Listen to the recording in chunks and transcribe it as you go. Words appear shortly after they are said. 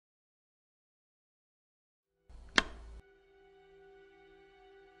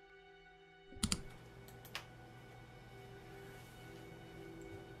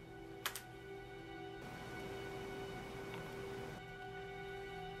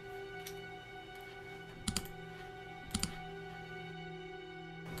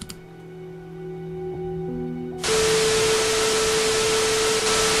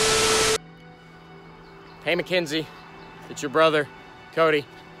Hey, Mackenzie. It's your brother, Cody.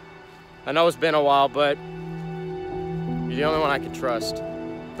 I know it's been a while, but you're the only one I can trust.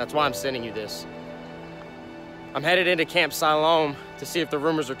 That's why I'm sending you this. I'm headed into Camp Siloam to see if the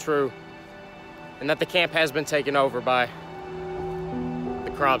rumors are true and that the camp has been taken over by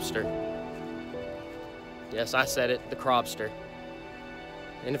the Crobster. Yes, I said it, the Crobster.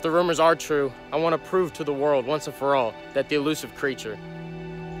 And if the rumors are true, I want to prove to the world once and for all that the elusive creature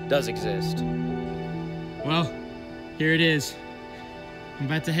does exist. Well, here it is. I'm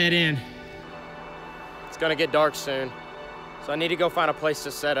about to head in. It's gonna get dark soon, so I need to go find a place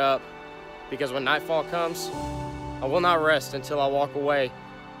to set up, because when nightfall comes, I will not rest until I walk away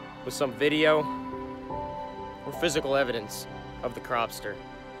with some video or physical evidence of the Crobster.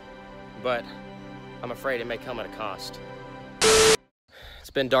 But I'm afraid it may come at a cost.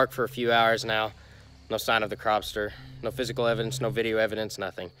 It's been dark for a few hours now. No sign of the Crobster. No physical evidence, no video evidence,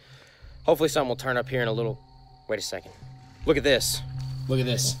 nothing. Hopefully something will turn up here in a little... Wait a second. Look at this. Look at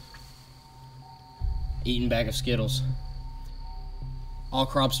this. Eaten bag of Skittles. All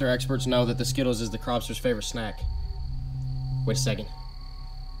Crobster experts know that the Skittles is the Crobster's favorite snack. Wait a second.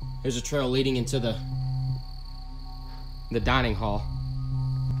 There's a trail leading into the dining hall.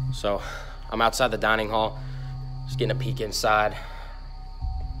 So, I'm outside the dining hall, just getting a peek inside.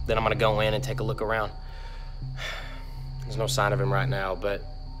 Then I'm gonna go in and take a look around. There's no sign of him right now, but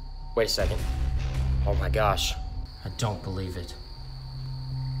wait a second. Oh my gosh, I don't believe it.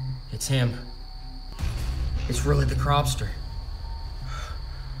 It's him. It's really the Crobster.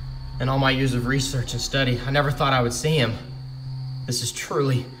 In all my years of research and study, I never thought I would see him. This is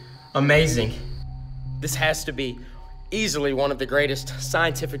truly amazing. This has to be easily one of the greatest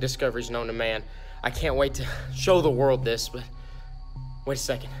scientific discoveries known to man. I can't wait to show the world this, but wait a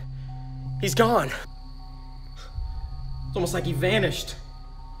second. He's gone. It's almost like he vanished.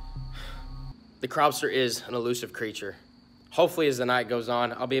 The Crobster is an elusive creature. Hopefully as the night goes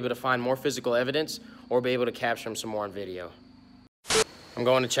on, I'll be able to find more physical evidence or be able to capture him some more on video. I'm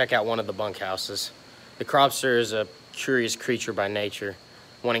going to check out one of the bunkhouses. The Crobster is a curious creature by nature,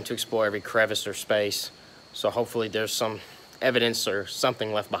 wanting to explore every crevice or space. So hopefully there's some evidence or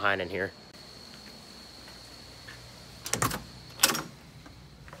something left behind in here.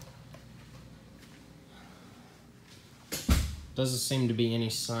 Doesn't seem to be any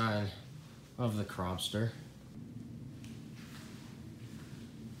sign of the Crobster.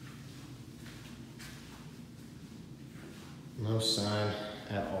 No sign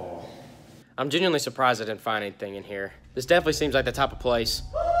at all. I'm genuinely surprised I didn't find anything in here. This definitely seems like the type of place.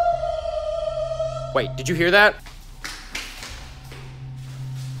 Wait, did you hear that?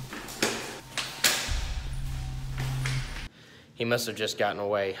 He must have just gotten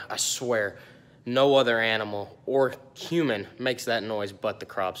away. I swear, no other animal or human makes that noise but the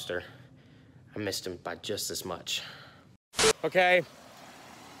Crobster. I missed him by just as much. Okay,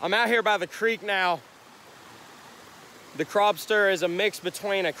 I'm out here by the creek now. The Crobster is a mix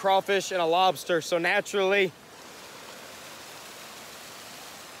between a crawfish and a lobster, so naturally,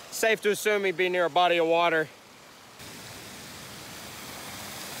 safe to assume he'd be near a body of water.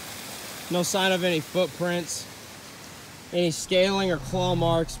 No sign of any footprints, any scaling or claw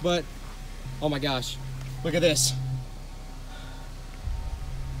marks, but oh my gosh, look at this.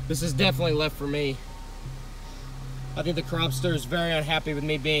 This is definitely left for me. I think the Crobster is very unhappy with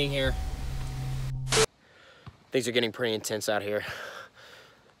me being here. Things are getting pretty intense out here.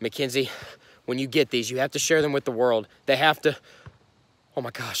 Mackenzie, when you get these, you have to share them with the world. They have to, oh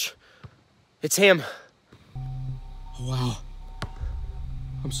my gosh, it's him. Oh, wow,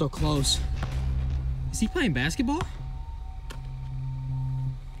 I'm so close. Is he playing basketball?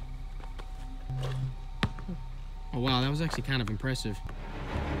 Oh wow, that was actually kind of impressive.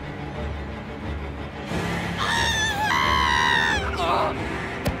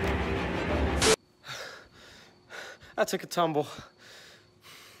 I took a tumble.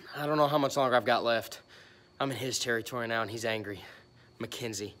 I don't know how much longer I've got left. I'm in his territory now and he's angry.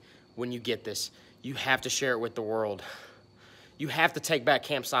 Mackenzie, when you get this, you have to share it with the world. You have to take back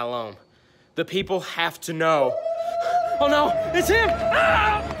Camp Siloam. The people have to know. Oh no, it's him!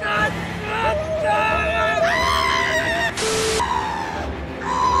 Oh, God!